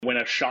When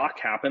a shock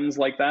happens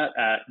like that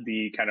at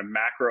the kind of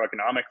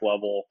macroeconomic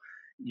level,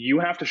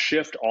 you have to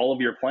shift all of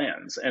your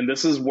plans. And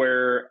this is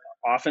where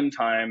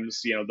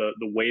oftentimes, the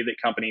way that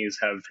companies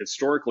have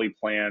historically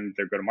planned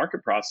their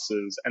go-to-market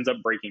processes ends up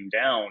breaking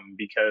down,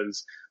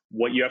 because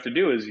what you have to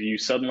do is you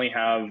suddenly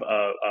have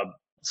a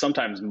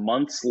sometimes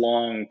months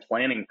long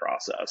planning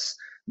process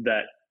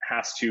that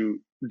has to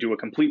do a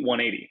complete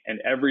 180. And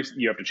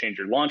you have to change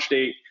your launch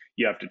date,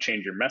 you have to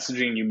change your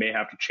messaging, you may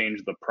have to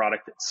change the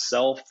product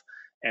itself.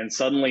 And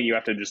suddenly you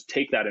have to just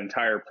take that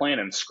entire plan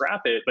and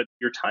scrap it, but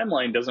your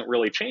timeline doesn't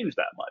really change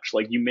that much.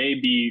 Like, you may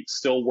be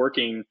still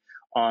working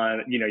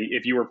on,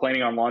 if you were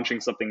planning on launching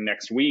something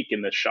next week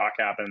and this shock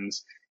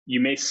happens,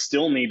 you may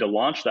still need to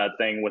launch that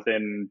thing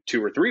within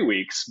 2 or 3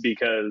 weeks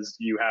because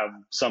you have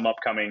some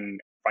upcoming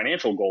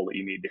financial goal that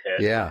you need to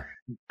hit. Yeah.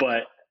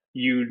 But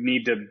you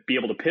need to be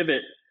able to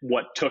pivot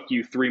what took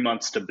you 3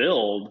 months to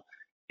build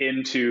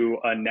into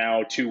a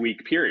now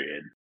 2-week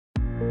period.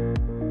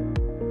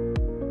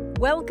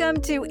 Welcome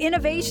to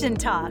Innovation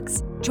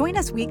Talks. Join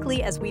us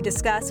weekly as we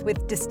discuss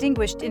with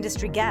distinguished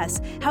industry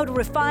guests how to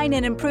refine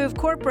and improve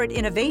corporate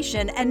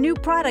innovation and new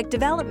product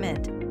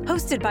development.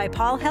 Hosted by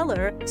Paul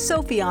Heller,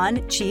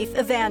 Sopheon Chief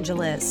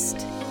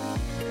Evangelist.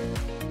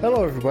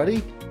 Hello,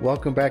 everybody.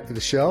 Welcome back to the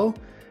show.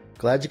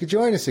 Glad you could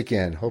join us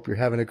again. Hope you're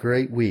having a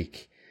great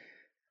week.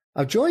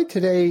 I'm joined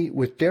today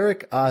with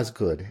Derek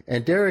Osgood,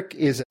 and Derek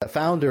is a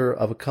founder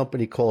of a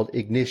company called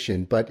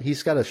Ignition, but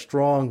he's got a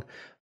strong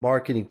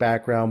marketing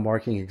background,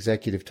 marketing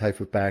executive type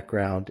of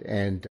background.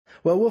 And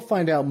well, we'll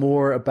find out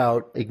more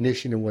about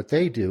Ignition and what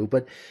they do.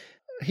 But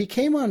he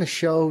came on a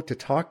show to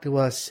talk to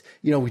us.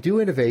 We do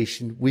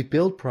innovation, we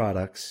build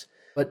products,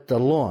 but the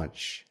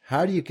launch,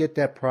 how do you get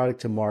that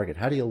product to market?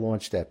 How do you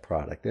launch that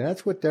product? And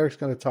that's what Derek's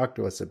going to talk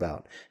to us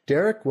about.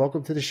 Derek,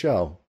 welcome to the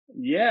show.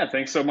 Yeah,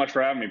 thanks so much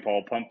for having me,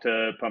 Paul. Pumped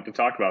to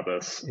talk about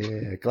this.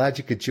 Yeah, glad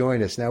you could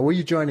join us. Now, where are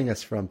you joining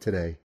us from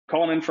today?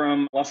 Calling in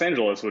from Los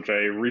Angeles, which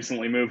I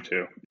recently moved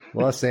to.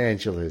 Los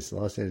Angeles,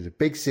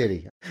 big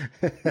city.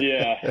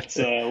 Yeah, traffic's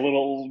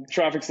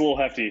a little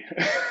hefty.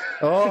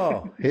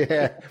 Oh,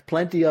 yeah,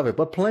 plenty of it,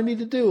 but plenty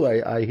to do,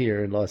 I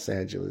hear, in Los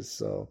Angeles.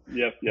 So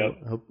Yep.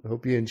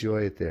 Hope you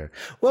enjoy it there.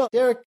 Well,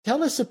 Derek,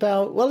 tell us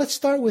let's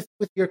start with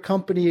your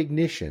company,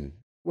 Ignition.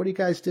 What do you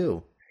guys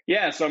do?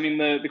 Yeah, so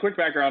the quick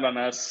background on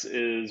us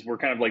is we're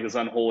kind of like this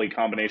unholy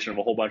combination of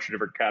a whole bunch of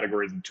different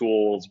categories and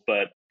tools,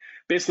 but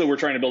basically we're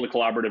trying to build a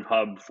collaborative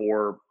hub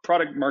for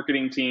product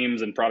marketing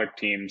teams and product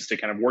teams to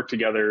kind of work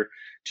together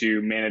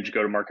to manage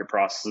go-to-market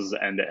processes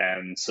end to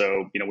end.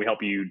 So, we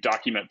help you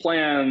document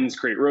plans,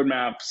 create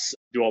roadmaps,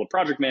 do all the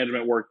project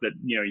management work that,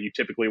 you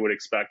typically would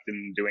expect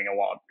in doing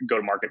a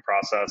go-to-market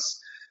process.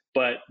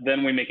 But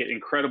then we make it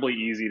incredibly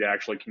easy to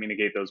actually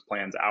communicate those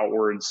plans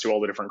outwards to all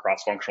the different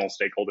cross-functional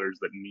stakeholders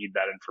that need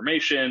that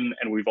information.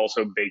 And we've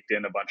also baked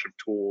in a bunch of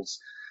tools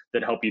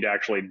that help you to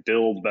actually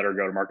build better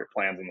go-to-market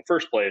plans in the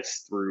first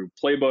place through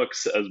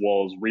playbooks, as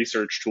well as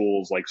research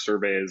tools like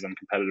surveys and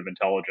competitive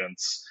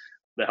intelligence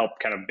that help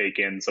kind of bake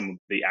in some of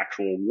the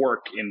actual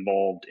work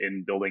involved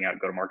in building out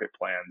go-to-market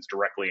plans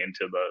directly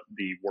into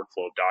the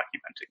workflow of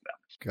documenting them.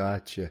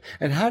 Gotcha.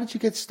 And how did you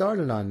get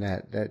started on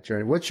that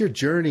journey? What's your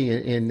journey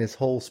in this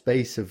whole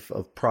space of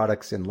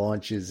products and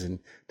launches? And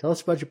tell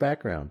us about your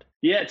background.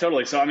 Yeah,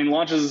 totally. So,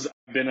 launches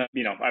have been,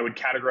 I would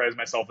categorize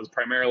myself as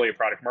primarily a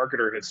product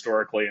marketer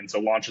historically. And so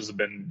launches have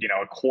been,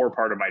 a core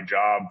part of my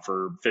job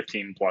for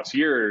 15 plus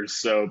years.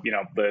 So,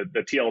 the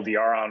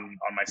TLDR on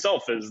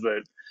myself is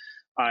that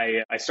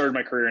I started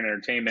my career in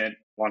entertainment,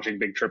 launching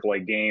big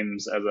AAA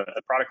games as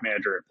a product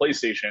manager at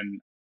PlayStation.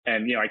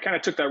 And, I kind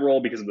of took that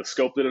role because of the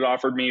scope that it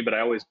offered me, but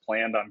I always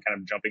planned on kind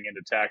of jumping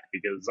into tech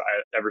because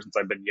ever since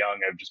I've been young,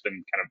 I've just been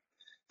kind of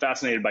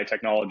fascinated by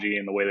technology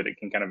and the way that it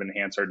can kind of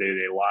enhance our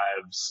day-to-day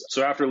lives.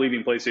 So after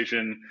leaving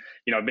PlayStation,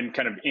 I've been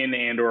kind of in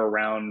and or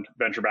around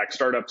venture-backed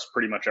startups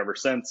pretty much ever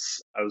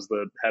since. I was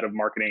the head of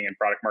marketing and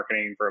product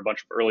marketing for a bunch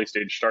of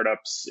early-stage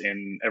startups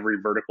in every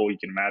vertical you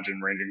can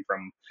imagine, ranging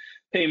from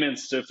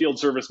payments to field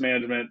service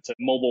management to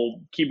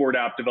mobile keyboard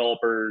app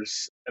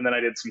developers. And then I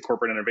did some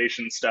corporate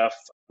innovation stuff,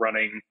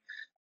 running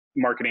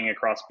marketing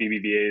across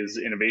BBVA's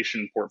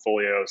innovation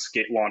portfolio,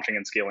 launching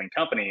and scaling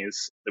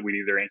companies that we'd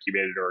either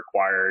incubated or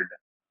acquired.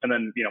 And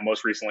then,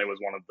 most recently was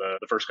one of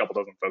the first couple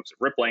dozen folks at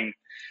Rippling,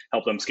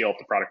 helped them scale up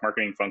the product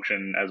marketing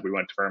function as we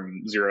went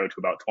from 0 to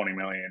about 20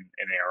 million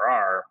in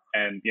ARR.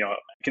 And,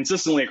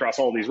 consistently across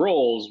all these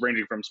roles,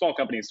 ranging from small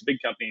companies to big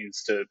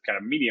companies to kind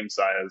of medium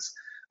size,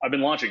 I've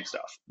been launching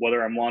stuff,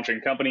 whether I'm launching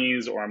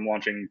companies or I'm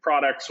launching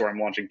products or I'm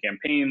launching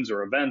campaigns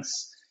or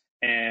events.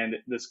 And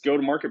this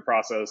go-to-market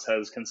process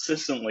has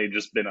consistently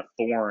just been a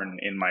thorn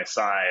in my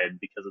side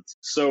because it's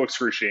so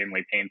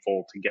excruciatingly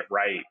painful to get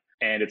right.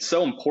 And it's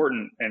so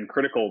important and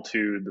critical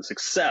to the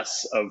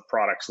success of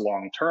products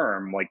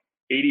long-term. Like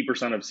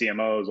 80% of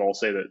CMOs all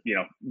say that,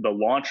 the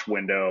launch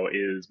window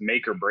is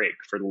make or break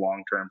for the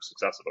long-term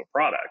success of a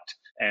product.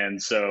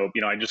 And so,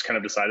 I just kind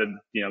of decided,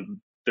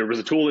 there was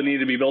a tool that needed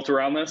to be built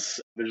around this.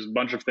 There's a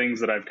bunch of things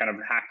that I've kind of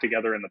hacked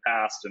together in the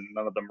past, and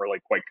none of them really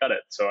quite cut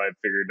it. So I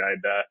figured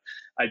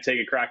I'd take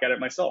a crack at it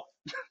myself.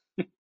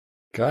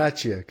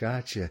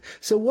 Gotcha.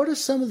 So what are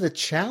some of the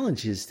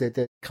challenges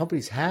that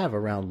companies have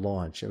around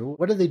launch? I mean,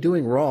 what are they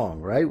doing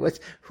wrong, right?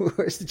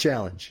 Where's the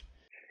challenge?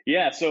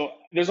 Yeah, so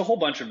there's a whole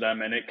bunch of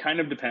them, and it kind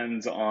of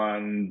depends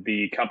on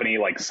the company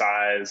like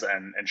size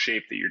and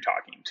shape that you're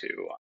talking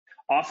to.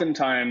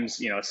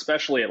 Oftentimes,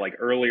 especially at like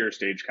earlier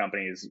stage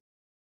companies,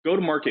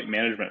 go-to-market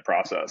management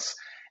process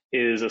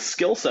is a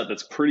skill set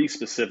that's pretty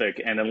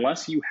specific. And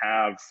unless you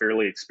have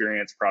fairly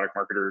experienced product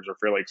marketers or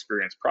fairly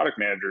experienced product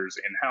managers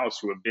in-house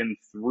who have been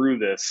through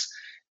this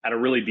at a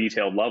really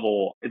detailed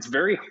level, it's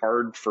very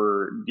hard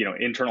for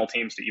internal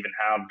teams to even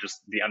have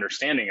just the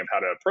understanding of how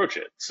to approach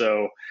it.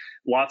 So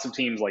lots of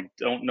teams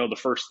don't know the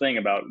first thing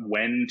about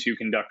when to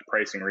conduct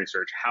pricing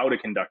research, how to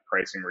conduct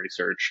pricing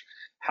research,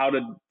 how to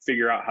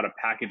figure out how to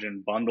package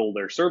and bundle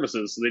their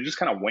services. So they just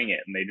kind of wing it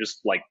and they just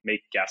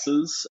make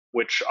guesses,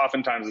 which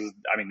oftentimes is,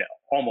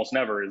 almost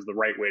never is the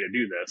right way to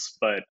do this.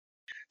 But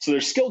so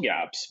there's skill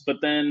gaps. But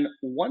then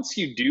once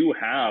you do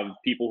have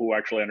people who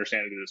actually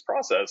understand this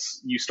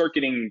process, you start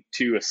getting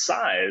to a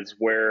size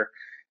where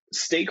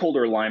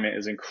stakeholder alignment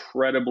is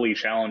incredibly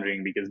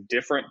challenging because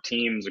different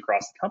teams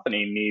across the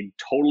company need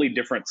totally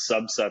different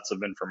subsets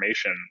of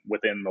information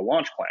within the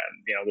launch plan.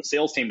 The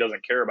sales team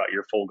doesn't care about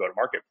your full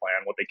go-to-market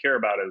plan. What they care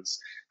about is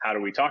how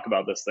do we talk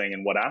about this thing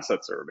and what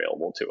assets are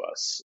available to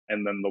us,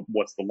 and then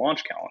what's the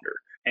launch calendar.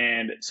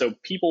 And so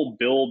people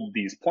build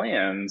these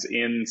plans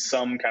in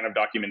some kind of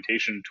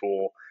documentation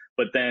tool,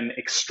 but then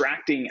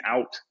extracting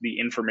out the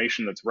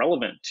information that's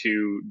relevant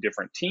to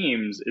different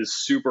teams is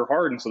super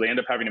hard. And so they end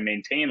up having to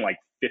maintain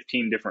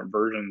 15 different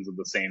versions of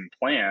the same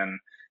plan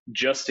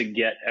just to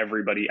get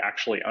everybody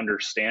actually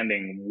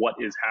understanding what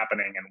is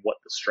happening and what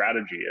the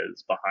strategy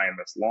is behind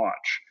this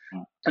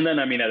launch. And then,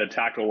 at a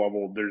tactical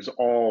level, there's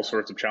all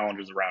sorts of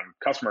challenges around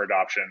customer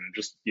adoption.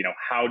 Just,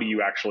 how do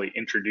you actually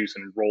introduce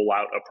and roll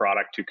out a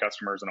product to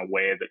customers in a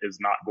way that is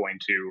not going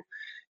to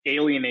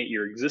alienate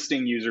your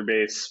existing user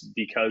base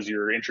because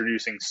you're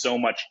introducing so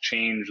much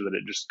change that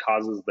it just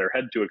causes their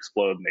head to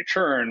explode and they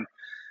churn.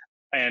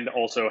 And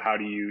also, how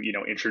do you,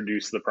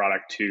 introduce the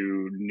product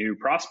to new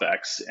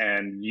prospects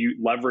and you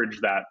leverage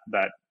that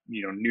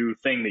new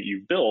thing that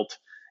you've built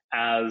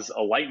as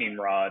a lightning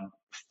rod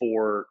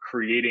for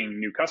creating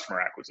new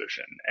customer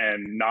acquisition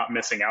and not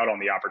missing out on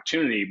the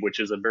opportunity, which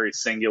is a very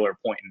singular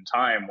point in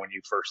time when you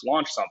first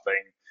launch something,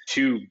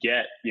 to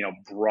get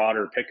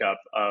broader pickup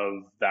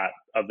of that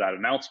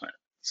announcement.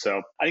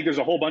 So I think there's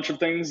a whole bunch of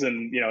things,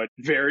 and it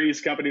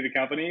varies company to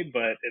company,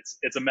 but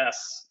it's a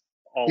mess.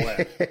 All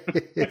in.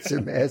 It's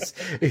a mess.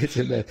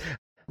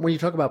 When you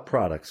talk about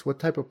products, what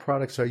type of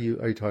products are you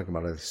talking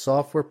about? Are they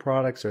software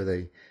products? Are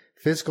they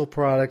physical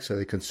products? Are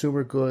they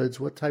consumer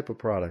goods? What type of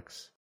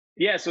products?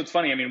 Yeah, so it's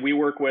funny. We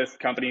work with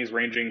companies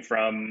ranging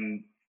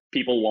from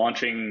people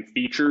launching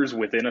features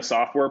within a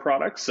software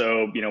product.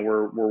 So,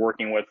 we're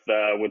working with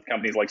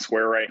companies like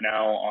Square right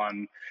now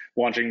on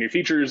launching new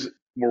features.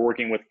 We're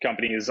working with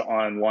companies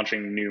on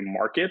launching new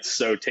markets.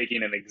 So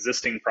taking an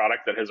existing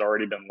product that has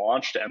already been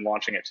launched and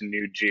launching it to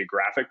new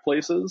geographic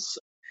places.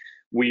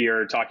 We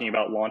are talking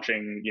about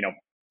launching,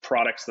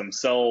 products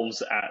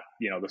themselves at,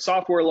 the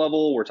software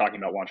level. We're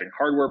talking about launching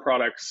hardware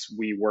products.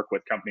 We work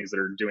with companies that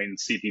are doing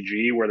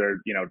CPG where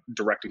they're,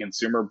 direct to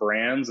consumer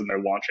brands and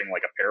they're launching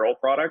apparel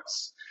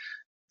products.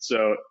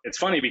 So it's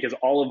funny because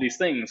all of these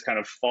things kind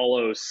of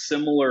follow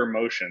similar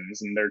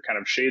motions and they're kind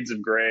of shades of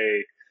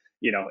gray,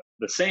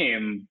 the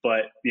same,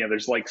 but,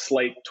 there's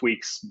slight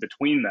tweaks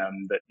between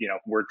them that,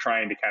 we're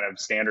trying to kind of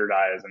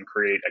standardize and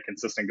create a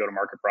consistent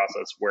go-to-market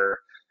process where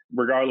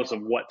regardless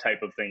of what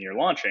type of thing you're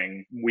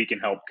launching, we can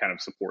help kind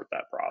of support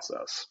that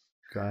process.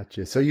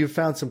 Gotcha. So you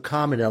found some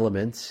common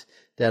elements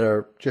that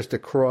are just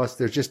across,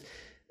 there's just,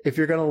 if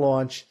you're going to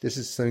launch, this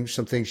is some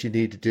things you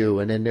need to do.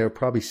 And then there are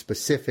probably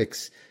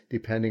specifics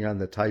depending on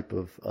the type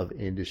of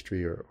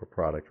industry or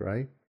product,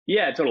 right?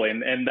 Yeah, totally.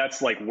 And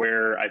that's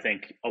where I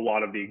think a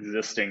lot of the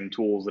existing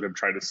tools that have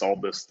tried to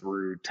solve this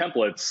through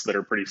templates that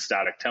are pretty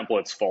static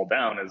templates fall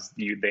down is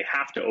they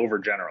have to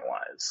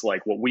overgeneralize.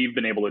 What we've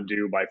been able to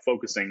do by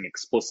focusing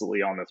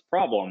explicitly on this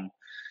problem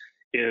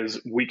is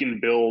we can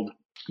build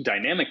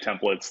dynamic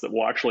templates that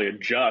will actually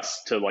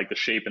adjust to the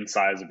shape and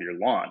size of your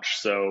launch.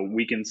 So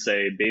we can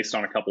say based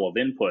on a couple of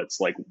inputs,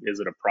 is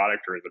it a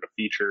product or is it a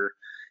feature?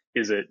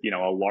 Is it, a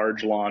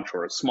large launch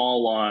or a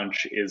small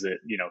launch? Is it,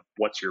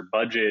 what's your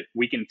budget?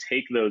 We can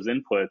take those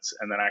inputs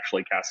and then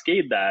actually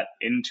cascade that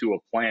into a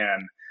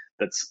plan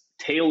that's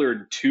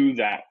tailored to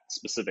that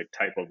specific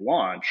type of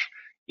launch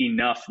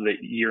enough that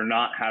you're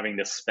not having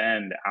to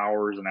spend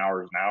hours and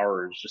hours and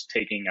hours just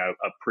taking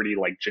a pretty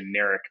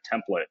generic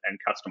template and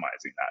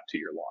customizing that to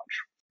your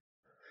launch.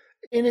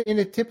 In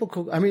a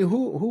typical,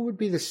 who would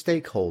be the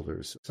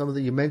stakeholders?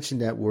 You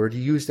mentioned that word,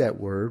 you use that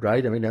word,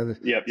 right?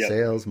 Yep.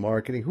 Sales,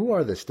 marketing, who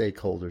are the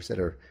stakeholders that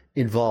are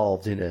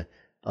involved in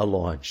a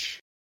launch?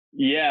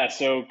 Yeah,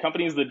 so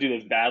companies that do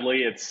this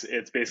badly, it's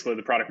basically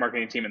the product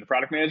marketing team and the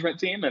product management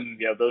team, and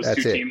those two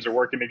That's it. teams are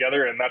working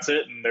together, and that's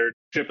it. And they're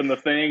shipping the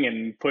thing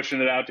and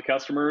pushing it out to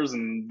customers,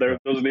 and Right.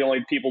 those are the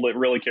only people that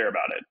really care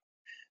about it.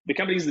 The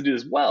companies that do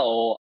this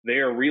well, they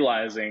are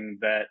realizing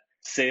that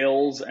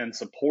sales and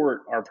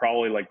support are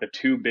probably like the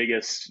two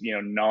biggest,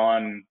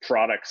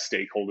 non-product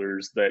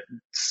stakeholders that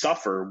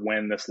suffer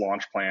when this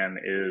launch plan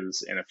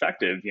is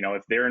ineffective.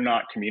 If they're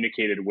not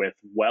communicated with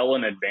well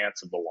in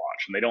advance of the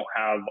launch and they don't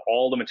have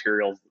all the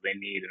materials that they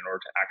need in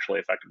order to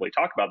actually effectively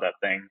talk about that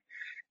thing,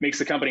 makes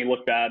the company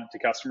look bad to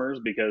customers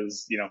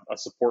because, a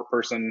support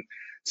person,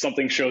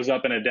 something shows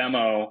up in a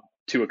demo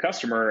to a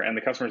customer and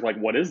the customer's like,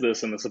 what is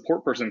this? And the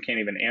support person can't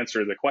even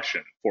answer the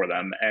question for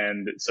them.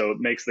 And so it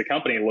makes the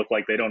company look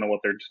like they don't know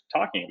what they're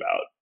talking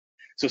about.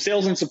 So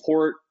sales and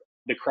support,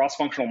 the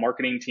cross-functional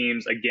marketing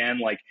teams, again,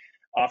 like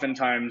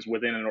oftentimes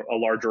within a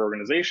larger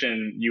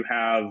organization, you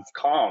have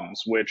comms,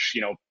 which,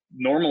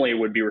 normally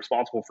would be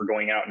responsible for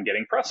going out and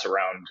getting press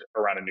around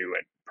a new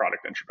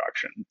product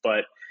introduction.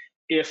 But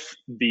if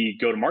the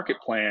go-to-market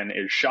plan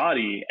is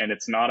shoddy and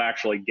it's not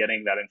actually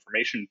getting that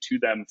information to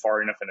them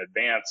far enough in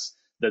advance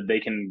that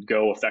they can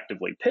go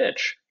effectively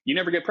pitch, you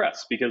never get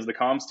press because the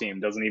comms team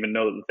doesn't even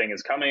know that the thing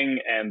is coming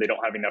and they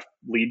don't have enough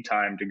lead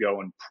time to go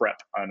and prep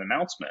an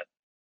announcement.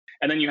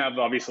 And then you have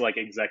obviously like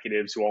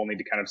executives who all need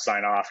to kind of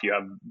sign off. You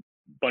have a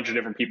bunch of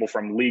different people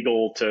from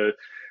legal to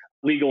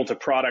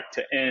product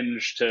to eng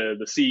to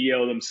the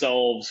CEO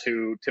themselves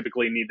who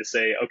typically need to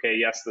say, okay,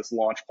 yes, this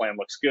launch plan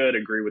looks good,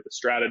 agree with the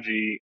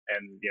strategy,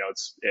 and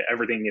it's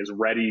everything is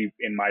ready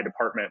in my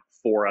department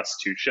for us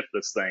to ship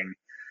this thing.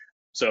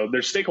 So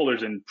there's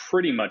stakeholders in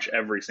pretty much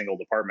every single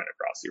department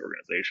across the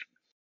organization.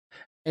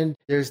 And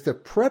there's the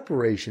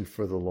preparation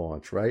for the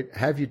launch, right?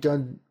 Have you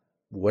done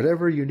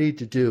whatever you need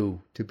to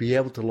do to be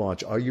able to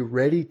launch? Are you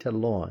ready to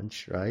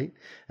launch, right?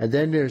 And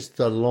then there's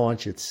the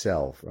launch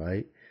itself,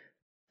 right?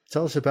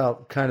 Tell us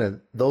about kind of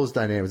those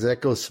dynamics. Does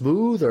that go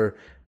smooth? Or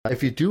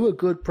if you do a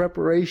good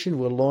preparation,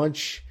 will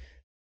launch,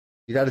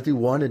 you got to do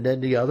one and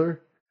then the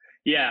other?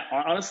 Yeah,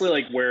 honestly,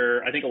 like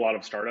where I think a lot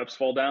of startups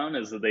fall down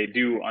is that they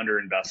do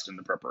underinvest in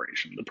the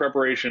preparation. The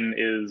preparation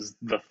is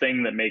the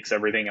thing that makes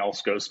everything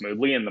else go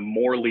smoothly. And the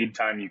more lead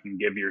time you can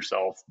give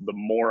yourself, the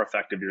more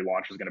effective your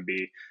launch is going to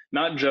be.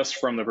 Not just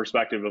from the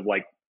perspective of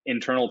like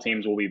internal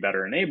teams will be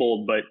better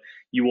enabled, but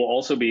you will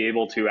also be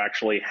able to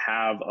actually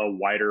have a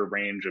wider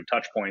range of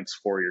touch points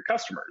for your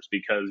customers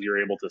because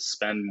you're able to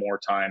spend more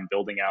time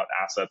building out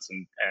assets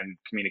and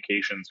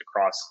communications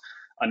across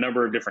a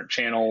number of different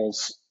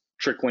channels,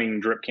 trickling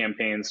drip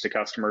campaigns to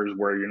customers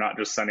where you're not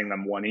just sending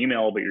them one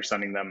email, but you're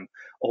sending them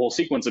a whole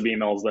sequence of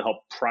emails that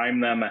help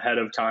prime them ahead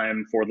of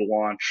time for the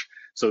launch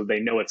so they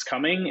know it's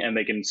coming and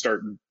they can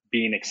start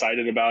being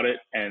excited about it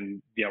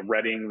and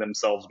readying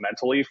themselves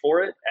mentally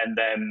for it. And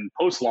then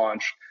post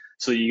launch,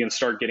 so you can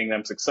start getting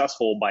them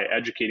successful by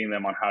educating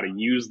them on how to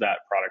use that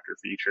product or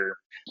feature.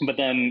 But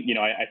then,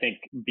 I think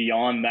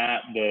beyond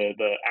that,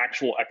 the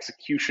actual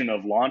execution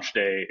of launch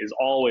day is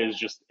always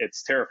just,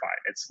 it's terrifying.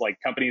 It's like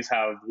companies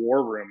have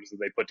war rooms that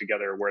they put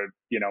together where,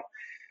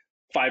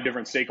 5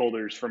 different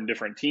stakeholders from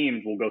different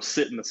teams will go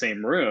sit in the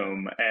same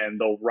room and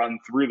they'll run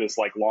through this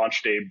like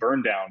launch day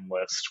burn down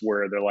list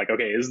where they're like,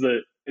 okay, is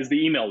the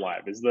email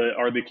live?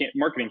 Are the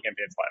marketing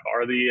campaigns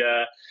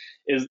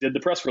live? Did the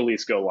press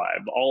release go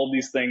live? All of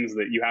these things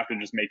that you have to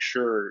just make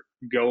sure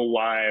go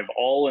live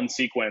all in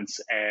sequence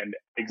and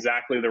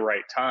exactly the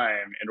right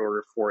time in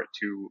order for it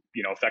to,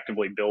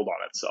 effectively build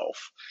on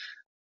itself,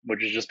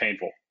 which is just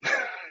painful.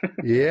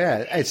 Yeah,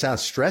 it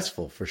sounds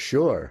stressful for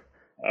sure.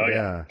 Oh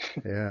Yeah,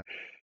 yeah.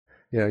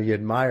 You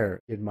admire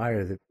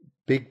the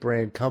big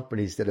brand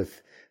companies that have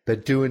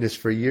been doing this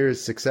for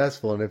years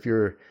successful. And if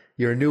you're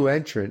a new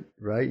entrant,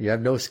 right? You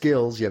have no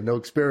skills, you have no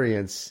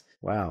experience.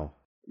 Wow.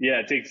 Yeah,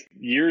 it takes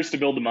years to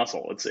build the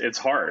muscle. It's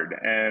hard.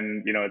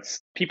 And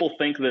it's people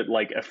think that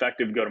like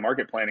effective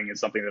go-to-market planning is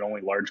something that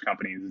only large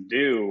companies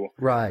do.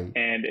 Right.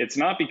 And it's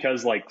not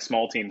because like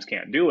small teams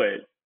can't do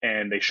it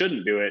and they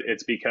shouldn't do it.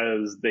 It's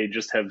because they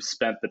just have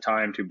spent the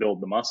time to build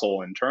the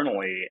muscle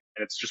internally.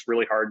 And it's just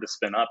really hard to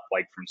spin up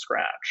like from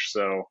scratch.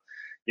 So,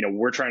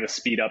 we're trying to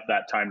speed up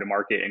that time to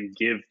market and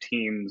give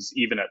teams,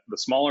 even at the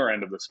smaller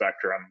end of the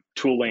spectrum,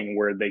 tooling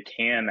where they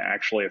can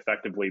actually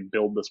effectively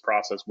build this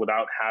process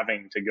without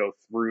having to go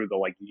through the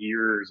like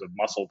years of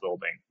muscle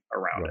building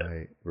around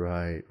it.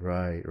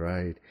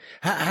 Right.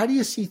 How do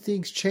you see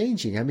things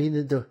changing? I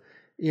mean,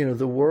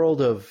 the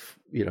world of,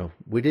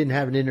 we didn't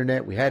have an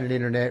internet. We had an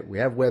internet. We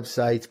have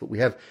websites, but we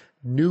have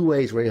new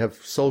ways where you have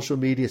social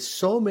media.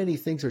 So many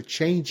things are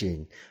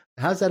changing.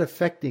 How's that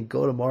affecting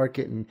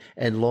go-to-market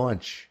and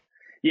launch?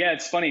 Yeah,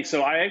 it's funny.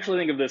 So I actually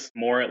think of this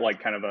more at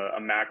like kind of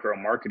a macro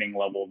marketing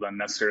level than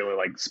necessarily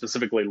like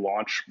specifically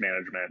launch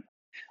management.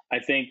 I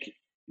think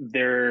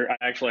I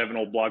actually have an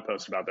old blog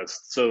post about this.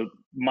 So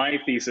my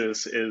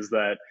thesis is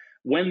that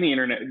when the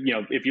internet,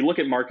 if you look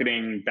at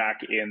marketing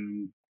back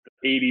in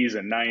the 80s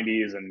and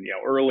 90s and,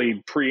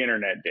 early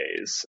pre-internet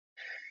days,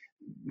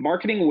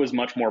 marketing was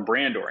much more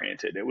brand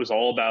oriented. It was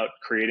all about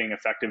creating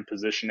effective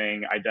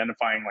positioning,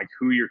 identifying like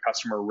who your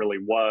customer really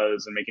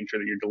was, and making sure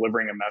that you're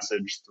delivering a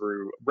message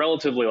through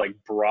relatively like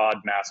broad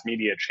mass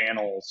media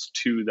channels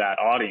to that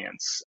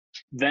audience.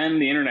 Then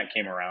the internet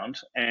came around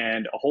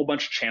and a whole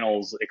bunch of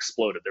channels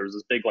exploded. There was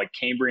this big like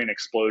Cambrian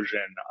explosion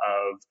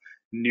of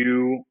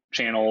new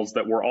channels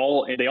that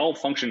they all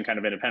functioned kind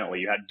of independently.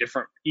 You had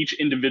each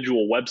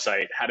individual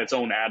website had its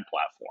own ad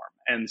platform.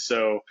 And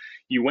so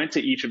you went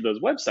to each of those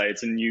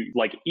websites and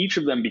each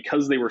of them,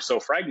 because they were so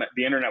fragmented,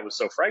 the internet was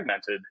so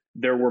fragmented,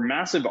 there were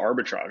massive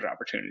arbitrage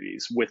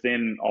opportunities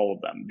within all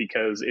of them.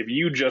 Because if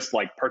you just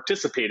like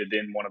participated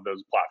in one of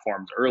those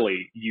platforms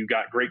early, you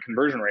got great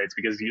conversion rates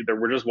because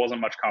there just wasn't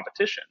much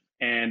competition.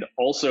 And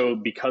also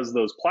because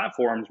those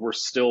platforms were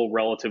still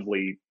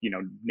relatively,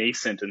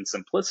 nascent and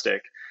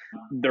simplistic,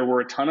 there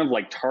were a ton of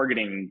like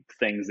targeting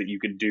things that you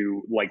could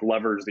do, like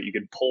levers that you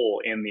could pull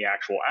in the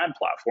actual ad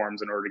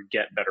platforms in order to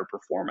get better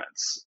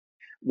performance.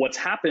 What's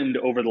happened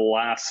over the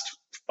last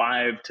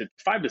 5 to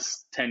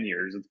 10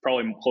 years, it's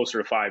probably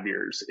closer to 5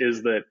 years,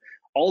 is that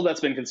all of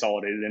that's been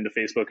consolidated into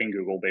Facebook and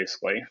Google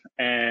basically.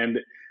 And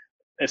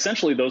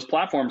essentially those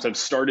platforms have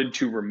started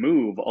to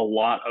remove a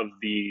lot of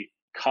the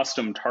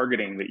custom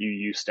targeting that you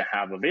used to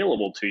have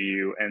available to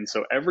you. And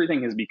so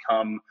everything has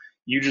become,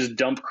 you just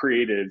dump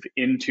creative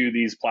into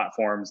these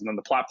platforms and then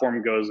the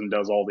platform goes and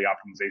does all the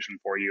optimization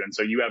for you. And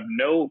so you have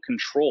no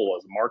control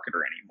as a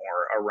marketer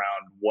anymore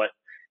around what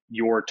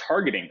your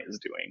targeting is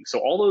doing. So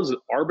all those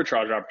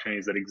arbitrage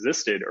opportunities that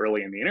existed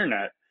early in the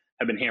internet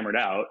have been hammered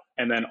out.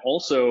 And then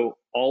also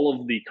all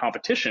of the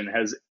competition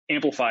has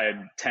amplified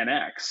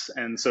 10x.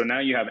 And so now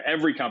you have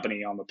every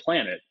company on the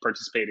planet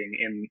participating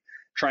in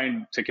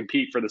trying to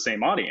compete for the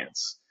same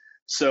audience.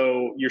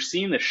 So you're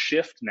seeing the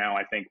shift now,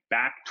 I think,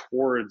 back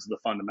towards the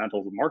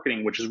fundamentals of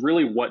marketing, which is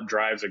really what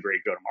drives a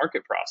great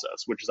go-to-market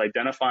process, which is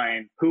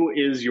identifying who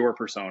is your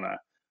persona,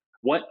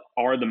 what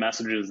are the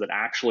messages that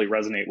actually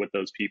resonate with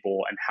those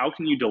people, and how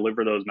can you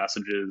deliver those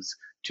messages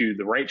to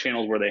the right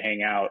channels where they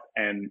hang out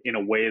and in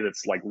a way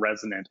that's like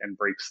resonant and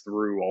breaks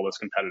through all this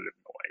competitive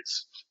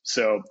noise.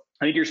 So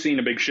I think you're seeing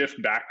a big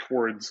shift back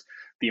towards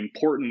the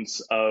importance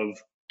of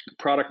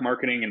product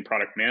marketing and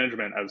product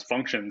management as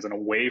functions and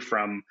away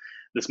from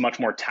this much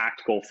more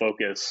tactical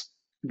focus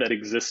that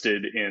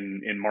existed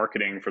in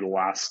marketing for the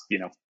last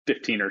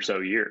 15 or so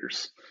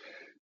years.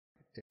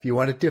 If you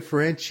want to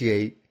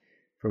differentiate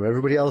from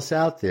everybody else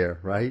out there,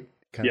 right?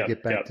 Kind of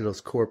get back to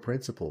those core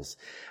principles.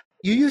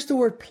 You use the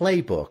word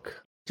playbook.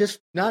 Just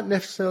not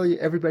necessarily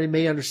everybody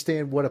may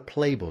understand what a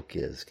playbook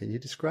is. Can you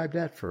describe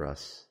that for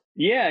us?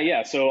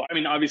 Yeah. So,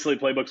 obviously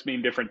playbooks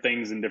mean different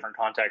things in different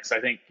contexts.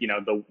 I think,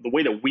 the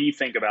way that we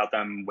think about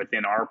them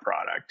within our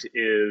product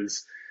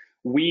is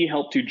we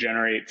help to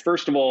generate,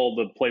 first of all,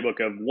 the playbook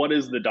of what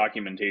is the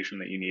documentation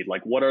that you need?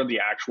 Like, what are the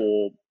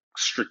actual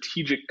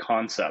strategic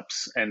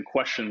concepts and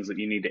questions that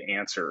you need to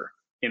answer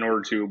in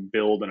order to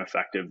build an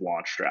effective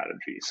launch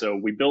strategy? So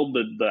we build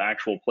the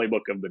actual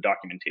playbook of the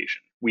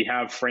documentation. We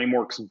have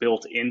frameworks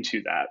built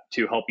into that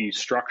to help you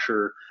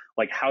structure,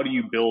 like, how do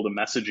you build a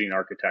messaging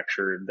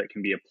architecture that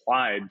can be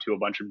applied to a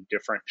bunch of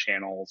different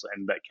channels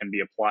and that can be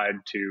applied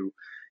to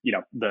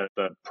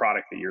the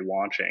product that you're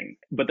launching.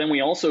 But then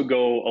we also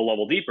go a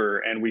level deeper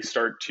and we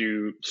start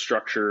to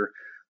structure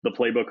the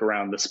playbook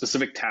around the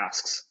specific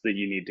tasks that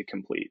you need to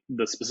complete,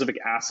 the specific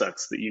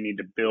assets that you need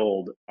to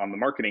build on the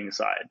marketing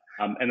side,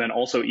 and then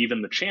also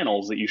even the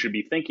channels that you should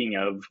be thinking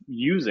of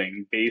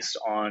using based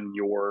on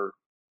your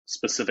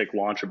specific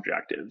launch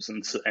objectives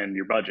and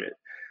your budget.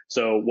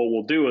 So what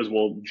we'll do is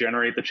we'll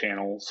generate the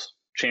channels.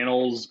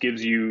 Channels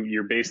gives you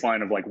your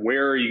baseline of like,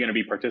 where are you going to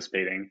be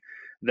participating?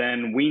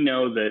 Then we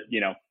know that,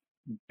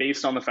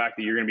 based on the fact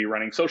that you're going to be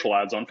running social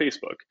ads on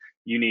Facebook,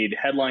 you need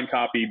headline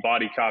copy,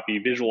 body copy,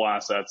 visual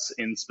assets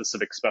in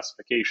specific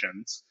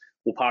specifications.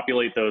 We'll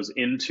populate those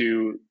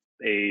into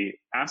a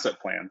asset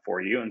plan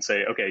for you and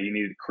say, okay, you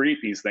need to create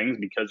these things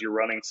because you're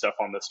running stuff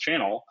on this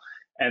channel.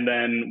 And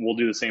then we'll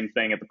do the same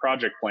thing at the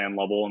project plan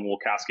level and we'll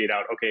cascade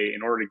out, okay,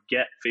 in order to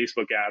get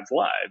Facebook ads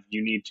live,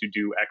 you need to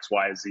do X,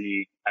 Y,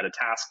 Z at a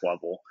task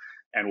level.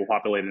 And we'll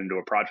populate it into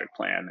a project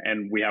plan.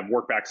 And we have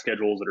work back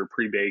schedules that are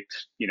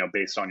pre-baked,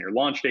 based on your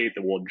launch date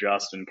that will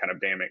adjust and kind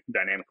of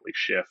dynamically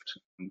shift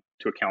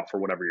to account for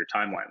whatever your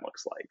timeline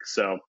looks like.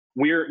 So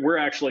we're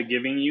actually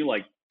giving you,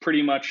 like,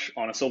 pretty much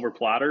on a silver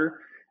platter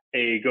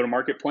a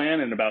go-to-market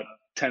plan in about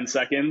 10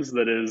 seconds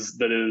that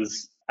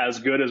is as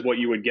good as what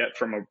you would get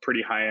from a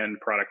pretty high-end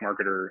product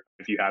marketer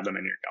if you have them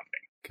in your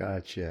company.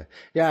 Gotcha.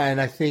 Yeah,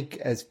 and I think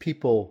as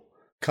people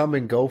come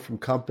and go from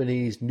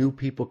companies, new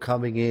people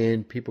coming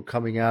in, people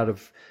coming out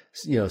of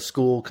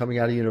school, coming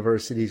out of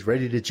universities,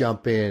 ready to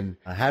jump in,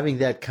 having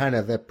that kind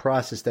of that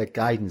process, that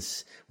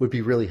guidance would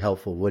be really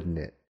helpful, wouldn't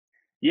it?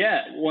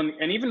 Yeah,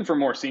 and even for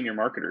more senior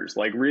marketers,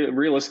 like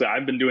realistically,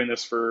 I've been doing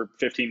this for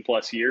 15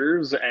 plus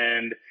years,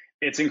 and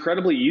it's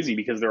incredibly easy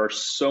because there are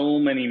so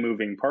many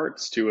moving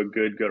parts to a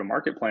good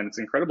go-to-market plan. It's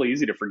incredibly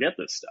easy to forget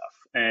this stuff.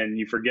 and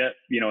you forget,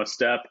 a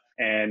step,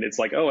 and it's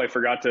like, oh, I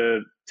forgot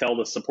to tell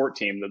the support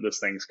team that this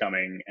thing's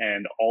coming.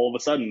 And all of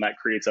a sudden that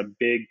creates a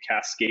big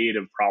cascade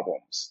of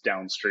problems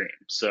downstream.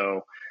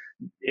 So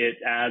it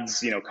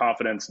adds,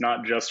 confidence,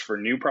 not just for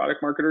new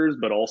product marketers,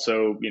 but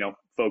also,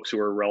 folks who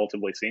are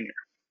relatively senior.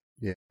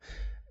 Yeah.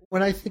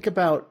 When I think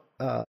about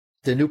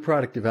the new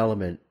product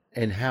development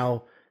and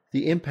how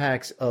the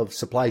impacts of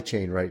supply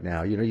chain right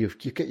now, you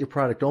get your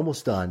product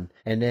almost done,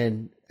 and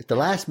then at the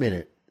last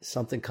minute,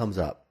 something comes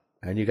up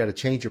and you got to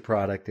change your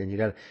product, and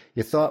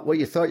what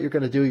you thought you're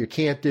going to do, you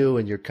can't do,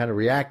 and you're kind of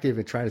reactive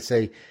and trying to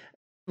say,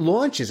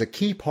 launch is a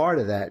key part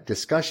of that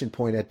discussion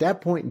point at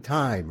that point in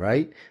time,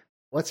 right?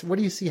 What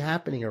do you see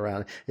happening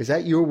around? Is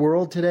that your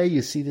world today?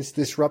 You see this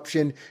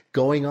disruption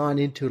going on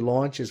into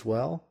launch as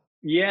well?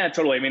 Yeah,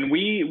 totally. I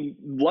mean,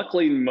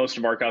 luckily, most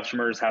of our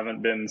customers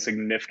haven't been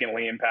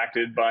significantly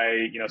impacted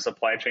by,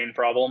 supply chain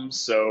problems.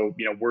 So,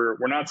 we're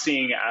not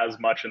seeing as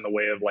much in the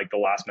way of like the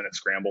last minute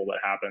scramble that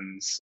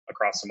happens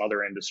across some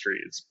other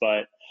industries.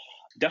 But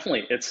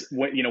definitely it's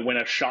when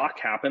a shock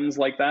happens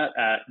like that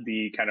at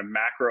the kind of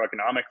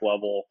macroeconomic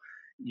level,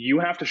 you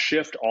have to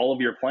shift all of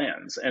your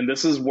plans. And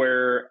this is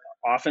where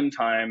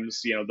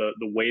oftentimes,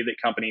 the way that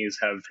companies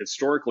have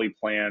historically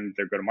planned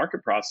their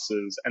go-to-market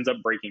processes ends up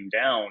breaking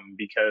down,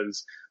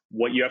 because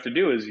what you have to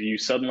do is you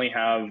suddenly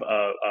have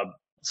a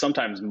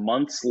sometimes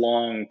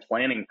months-long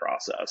planning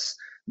process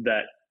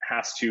that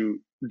has to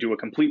do a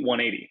complete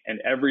 180. And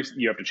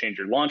you have to change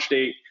your launch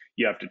date,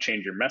 you have to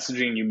change your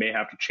messaging, you may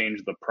have to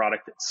change the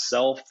product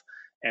itself.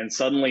 And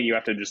suddenly you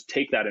have to just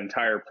take that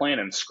entire plan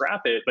and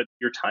scrap it, but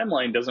your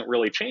timeline doesn't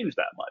really change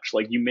that much.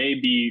 Like you may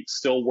be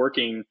still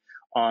working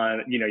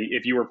on,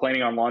 if you were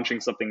planning on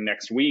launching something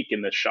next week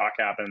and this shock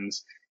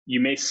happens, you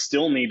may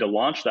still need to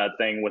launch that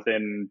thing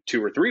within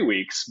 2 or 3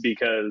 weeks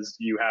because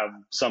you have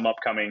some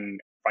upcoming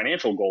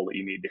financial goal that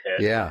you need to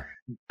hit. Yeah.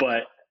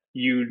 But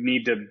you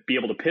need to be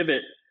able to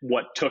pivot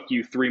what took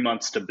you 3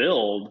 months to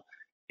build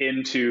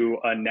into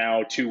a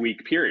now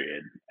 2-week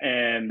period.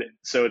 And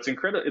so it's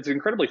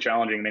incredibly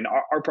challenging. I mean,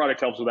 our product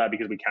helps with that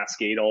because we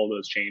cascade all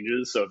those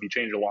changes. So if you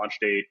change a launch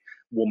date,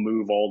 we'll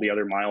move all the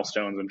other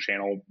milestones and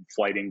channel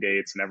flighting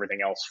dates and everything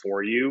else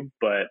for you.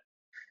 But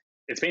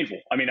it's painful.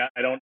 I mean,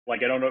 I don't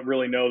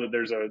really know that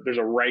there's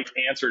a right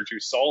answer to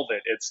solve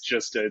it.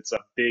 It's a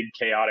big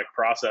chaotic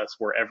process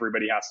where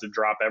everybody has to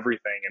drop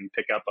everything and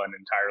pick up an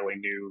entirely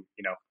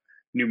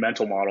new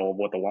mental model of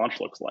what the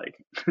launch looks like.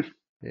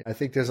 I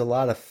think there's a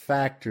lot of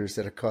factors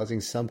that are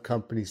causing some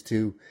companies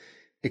to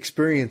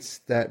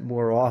experience that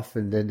more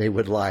often than they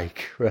would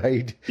like,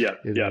 right? Yeah.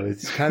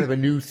 It's kind of a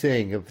new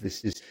thing of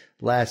this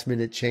last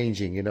minute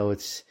changing.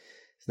 It's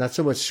not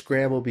so much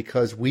scramble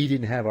because we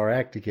didn't have our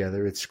act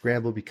together. It's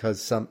scramble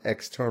because some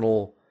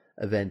external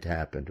event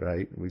happened,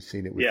 right? We've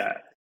seen it with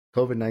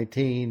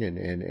COVID-19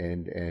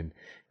 and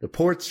the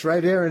ports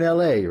right there in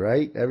LA,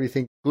 right?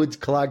 Everything, goods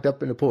clogged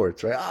up in the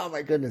ports, right? Oh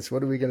my goodness,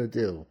 what are we going to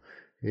do?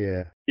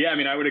 Yeah. Yeah. I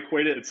mean, I would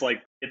equate it.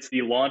 It's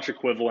the launch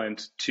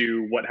equivalent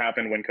to what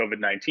happened when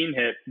COVID-19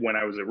 hit when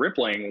I was at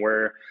Rippling,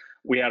 where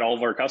we had all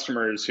of our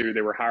customers who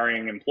they were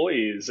hiring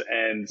employees,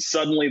 and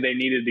suddenly they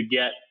needed to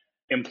get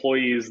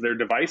employees their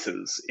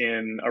devices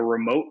in a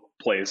remote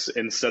place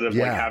instead of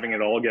like having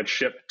it all get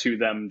shipped to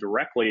them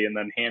directly and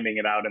then handing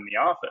it out in the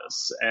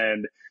office.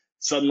 And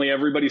suddenly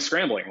everybody's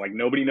scrambling, like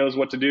nobody knows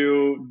what to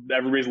do.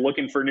 Everybody's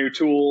looking for new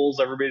tools.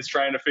 Everybody's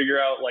trying to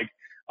figure out like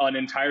an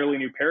entirely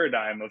new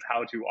paradigm of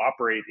how to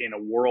operate in a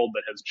world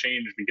that has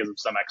changed because of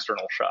some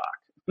external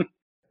shock.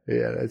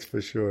 Yeah, that's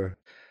for sure.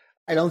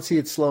 I don't see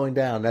it slowing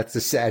down. That's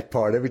the sad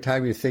part. Every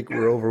time you think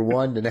we're over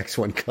one, the next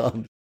one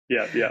comes.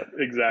 Yeah,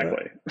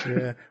 exactly.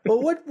 Yeah.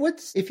 Well,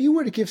 what's if you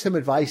were to give some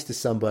advice to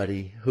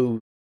somebody who,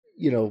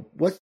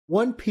 what's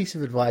one piece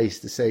of advice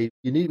to say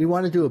we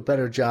want to do a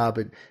better job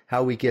at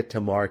how we get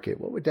to market?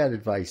 What would that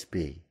advice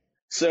be?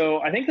 So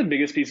I think the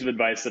biggest piece of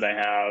advice that I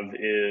have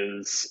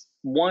is,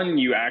 one,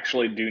 you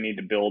actually do need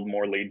to build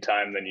more lead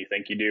time than you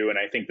think you do. And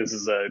I think this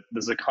is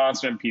a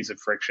constant piece of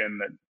friction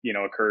that,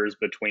 occurs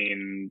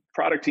between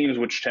product teams,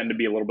 which tend to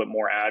be a little bit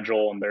more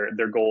agile, and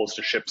their goal is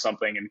to ship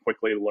something and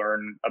quickly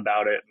learn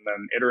about it and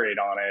then iterate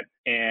on it.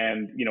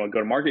 And, a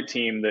go-to-market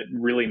team that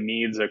really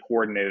needs a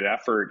coordinated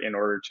effort in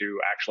order to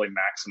actually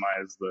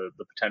maximize the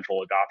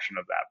potential adoption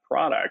of that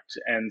product.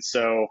 And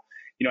so,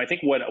 I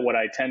think what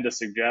I tend to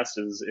suggest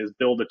is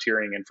build a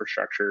tiering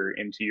infrastructure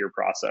into your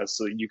process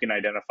so that you can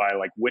identify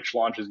like which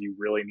launches you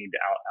really need to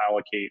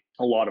allocate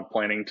a lot of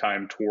planning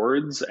time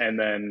towards, and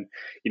then,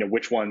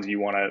 which ones you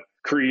want to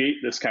create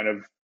this kind of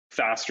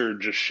faster,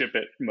 just ship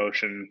it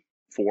motion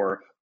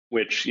for,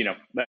 which,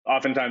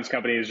 oftentimes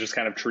companies just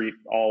kind of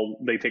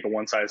they take a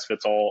one size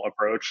fits all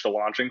approach to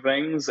launching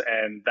things.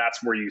 And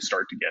that's where you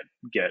start to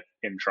get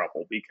in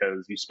trouble,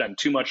 because you spend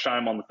too much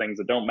time on the things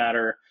that don't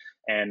matter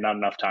and not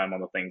enough time on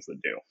the things that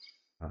do.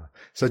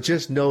 So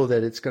just know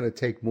that it's going to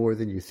take more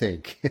than you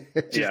think.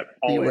 Yeah,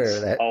 be aware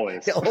of that.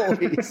 Always.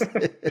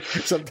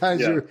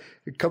 Sometimes your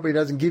company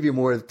doesn't give you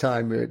more of the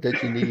time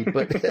that you need,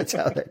 but that's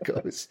how that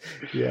goes.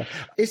 Yeah.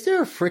 Is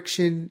there a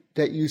friction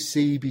that you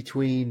see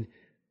between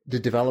the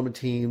development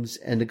teams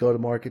and the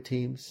go-to-market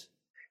teams?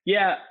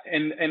 Yeah,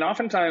 and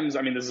oftentimes,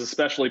 I mean, this is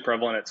especially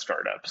prevalent at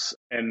startups.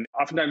 And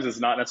oftentimes it's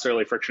not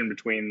necessarily friction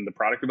between the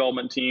product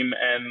development team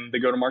and the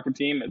go-to-market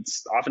team.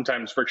 It's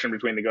oftentimes friction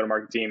between the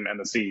go-to-market team and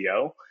the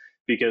CEO,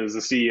 because the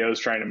CEO is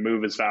trying to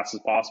move as fast as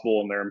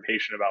possible and they're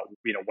impatient about,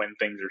 when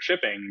things are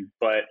shipping.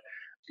 But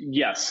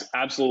yes,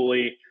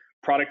 absolutely.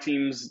 Product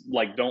teams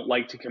don't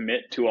like to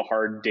commit to a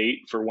hard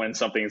date for when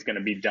something is going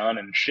to be done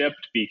and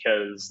shipped,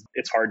 because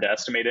it's hard to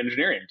estimate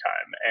engineering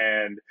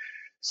time. And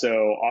so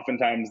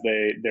oftentimes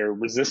they're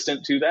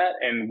resistant to that.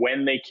 And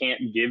when they can't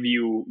give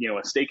you,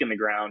 a stake in the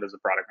ground as a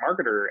product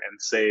marketer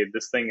and say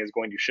this thing is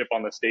going to ship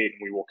on this date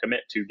and we will commit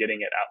to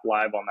getting it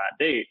live on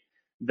that date,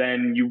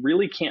 then you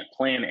really can't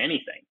plan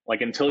anything.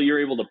 Until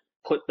you're able to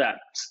put that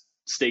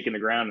stake in the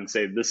ground and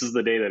say this is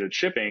the day that it's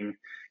shipping,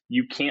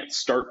 you can't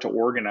start to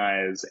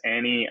organize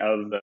any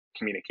of the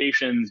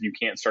communications. You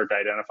can't start to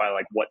identify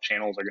what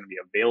channels are going to be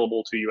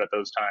available to you at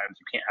those times.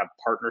 You can't have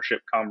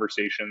partnership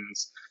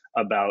conversations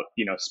about,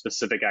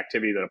 specific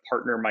activity that a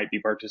partner might be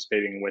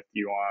participating with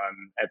you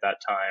on at that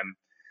time.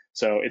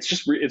 So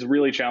it's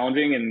really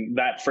challenging. And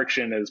that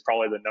friction is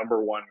probably the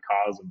number one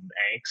cause of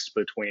angst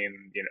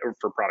between,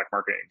 for product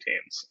marketing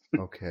teams.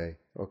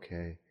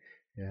 Okay.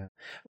 Yeah.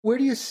 Where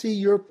do you see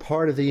your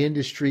part of the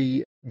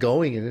industry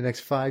going in the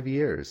next 5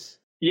 years?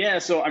 Yeah,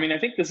 so I mean, I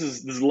think this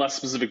is less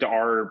specific to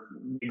our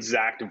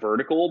exact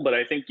vertical, but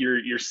I think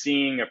you're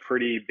seeing a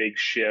pretty big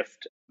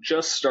shift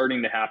just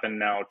starting to happen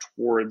now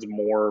towards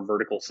more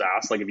vertical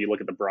SaaS. If you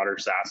look at the broader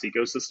SaaS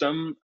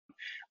ecosystem,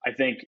 I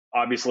think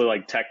obviously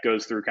tech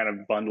goes through kind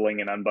of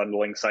bundling and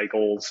unbundling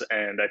cycles,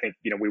 and I think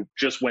we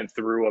just went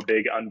through a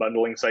big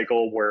unbundling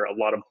cycle where a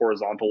lot of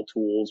horizontal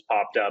tools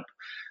popped up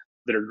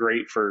that are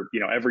great for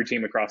every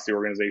team across the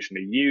organization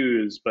to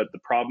use. But the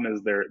problem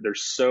is they're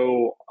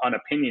so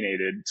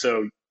unopinionated.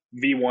 So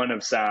V1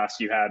 of SaaS,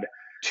 you had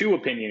too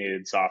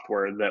opinionated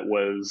software that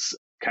was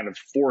kind of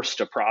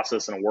forced a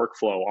process and a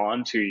workflow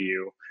onto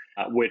you,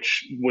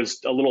 which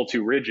was a little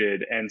too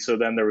rigid. And so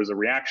then there was a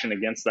reaction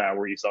against that,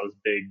 where you saw this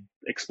big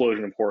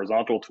explosion of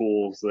horizontal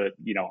tools that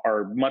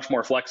are much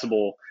more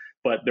flexible,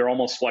 but they're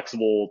almost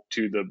flexible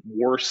to the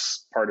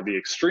worst part of the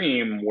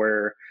extreme,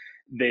 where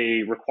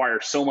they require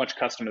so much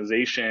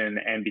customization,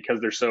 and because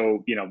they're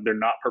so, they're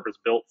not purpose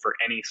built for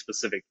any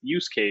specific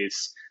use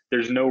case,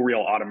 there's no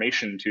real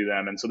automation to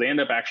them. And so they end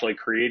up actually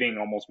creating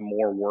almost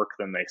more work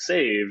than they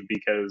save,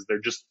 because they're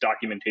just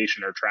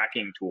documentation or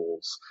tracking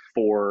tools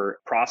for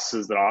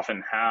processes that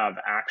often have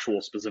actual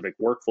specific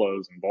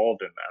workflows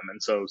involved in them.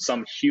 And so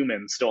some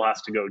human still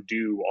has to go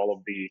do all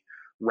of the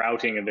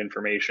routing of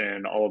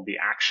information, all of the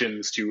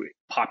actions to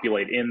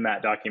populate in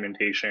that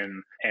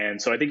documentation.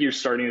 And so I think you're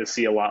starting to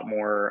see a lot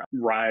more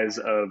rise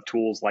of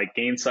tools like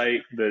Gainsight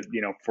that,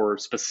 for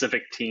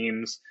specific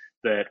teams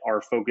that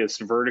are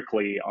focused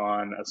vertically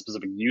on a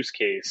specific use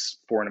case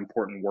for an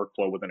important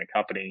workflow within a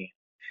company.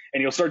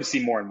 And you'll start to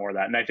see more and more of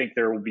that. And I think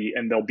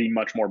they'll be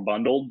much more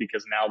bundled,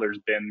 because now there's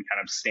been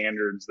kind of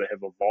standards that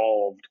have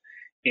evolved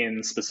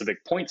in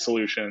specific point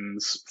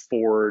solutions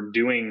for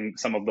doing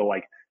some of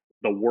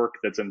the work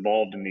that's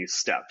involved in these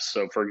steps.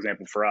 So for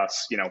example, for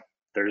us,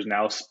 there's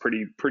now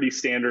pretty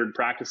standard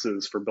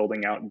practices for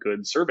building out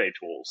good survey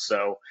tools.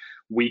 So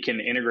we can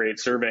integrate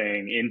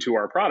surveying into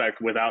our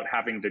product without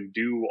having to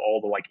do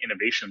all the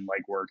innovation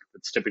legwork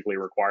that's typically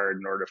required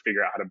in order to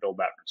figure out how to build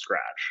that from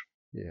scratch.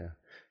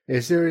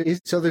 Yeah.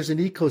 So there's an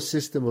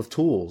ecosystem of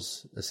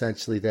tools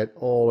essentially that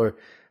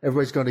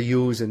everybody's going to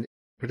use and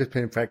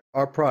participate. In fact,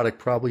 our product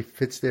probably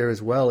fits there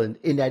as well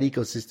in that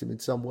ecosystem in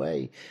some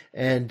way.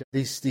 And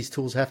these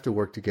tools have to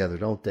work together,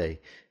 don't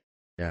they?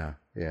 Yeah.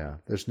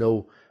 There's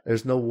no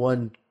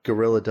one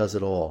gorilla does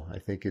it all. I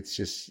think it's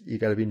just, you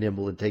got to be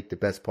nimble and take the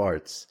best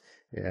parts.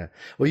 Yeah.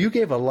 Well, you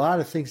gave a lot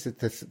of things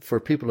for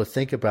people to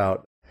think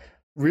about.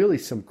 Really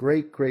some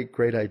great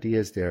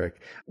ideas,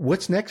 Derek.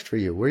 What's next for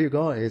you? Where are you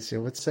going?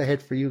 What's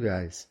ahead for you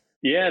guys?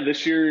 Yeah,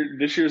 this year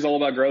is all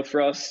about growth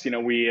for us.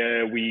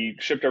 We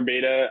shipped our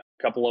beta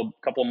a couple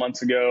of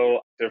months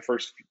ago, the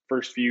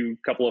first few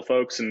couple of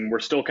folks, and we're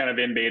still kind of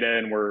in beta,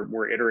 and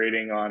we're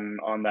iterating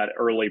on that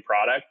early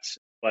product.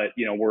 But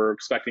we're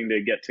expecting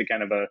to get to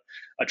kind of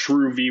a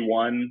true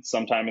V1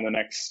 sometime in the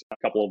next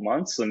couple of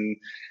months, and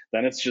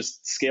then it's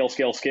just scale,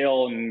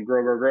 and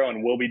grow,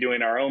 and we'll be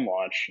doing our own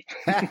launch.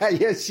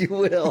 Yes, you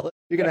will.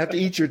 You're gonna have to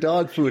eat your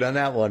dog food on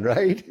that one,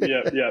 right?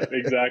 Yeah,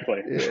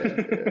 exactly. Yeah,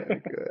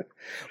 good.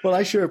 Well,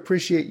 I sure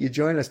appreciate you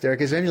joining us,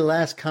 Derek. Is there any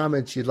last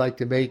comments you'd like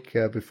to make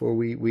before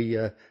we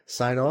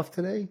sign off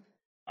today?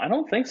 I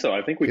don't think so.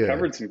 I think we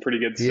covered some pretty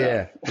good stuff.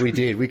 Yeah, we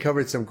did. We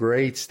covered some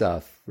great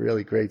stuff,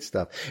 really great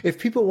stuff. If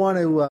people want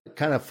to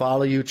kind of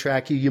follow you,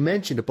 track you, you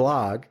mentioned a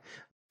blog,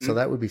 so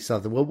that would be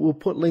something. We'll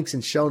put links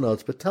in show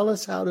notes, but tell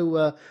us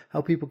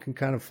how people can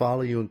kind of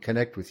follow you and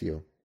connect with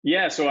you.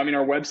 Yeah, so I mean,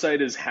 our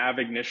website is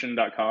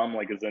haveignition.com,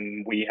 as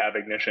in we have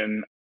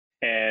ignition.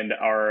 And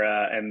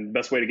and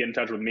best way to get in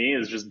touch with me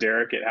is just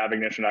Derek at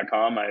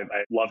haveignition.com. I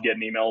love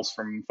getting emails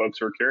from folks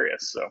who are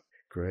curious. So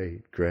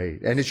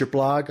great. And is your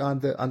blog on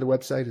the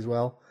website as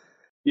well?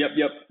 Yep.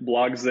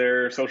 Blogs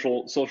there,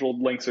 social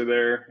links are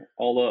there,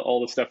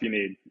 all the stuff you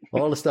need.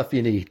 All the stuff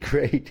you need.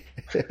 Great.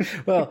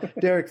 Well,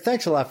 Derek,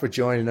 thanks a lot for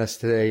joining us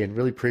today and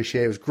really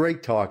appreciate it. It was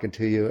great talking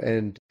to you.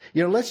 And,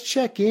 let's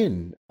check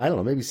in, I don't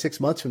know, maybe 6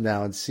 months from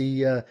now and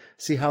see how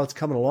it's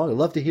coming along. I'd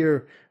love to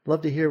hear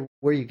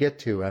where you get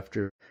to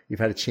after you've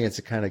had a chance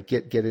to kind of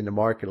get in the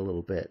market a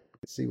little bit.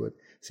 See what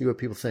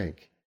people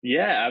think.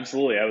 Yeah,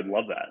 absolutely. I would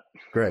love that.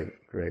 Great.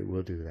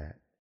 We'll do that.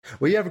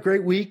 Well, you have a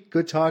great week.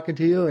 Good talking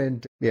to you.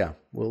 And yeah,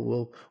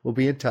 we'll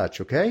be in touch.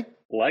 Okay.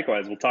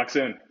 Likewise. We'll talk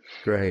soon.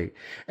 Great.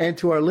 And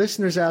to our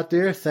listeners out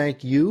there,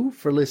 thank you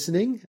for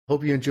listening.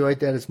 Hope you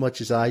enjoyed that as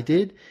much as I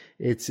did.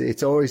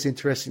 It's always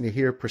interesting to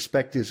hear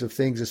perspectives of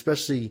things,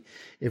 especially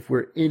if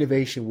we're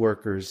innovation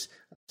workers.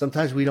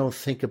 Sometimes we don't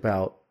think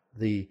about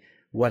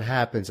what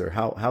happens or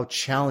how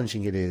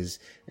challenging it is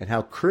and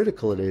how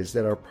critical it is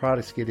that our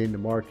products get into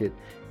market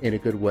in a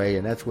good way.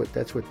 And that's what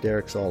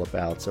Derek's all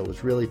about. So it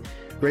was really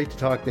great to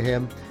talk to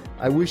him.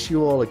 I wish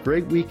you all a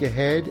great week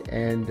ahead,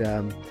 and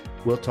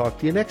we'll talk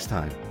to you next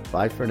time.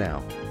 Bye for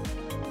now.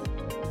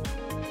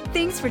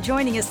 Thanks for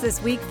joining us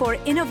this week for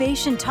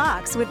Innovation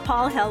Talks with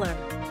Paul Heller.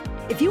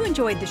 If you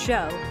enjoyed the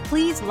show,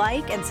 please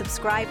like and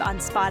subscribe on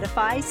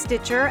Spotify,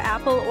 Stitcher,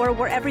 Apple, or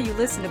wherever you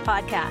listen to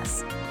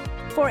podcasts.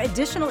 For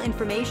additional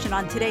information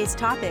on today's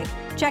topic,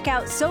 check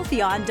out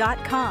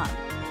sopheon.com,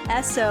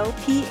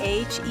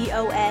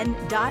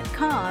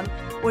 SOPHEON.com,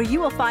 where you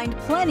will find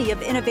plenty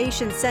of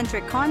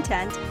innovation-centric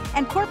content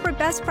and corporate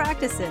best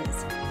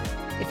practices.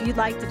 If you'd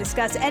like to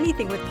discuss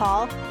anything with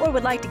Paul or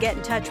would like to get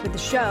in touch with the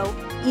show,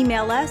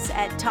 email us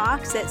at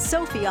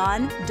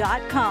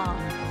talks@sopheon.com.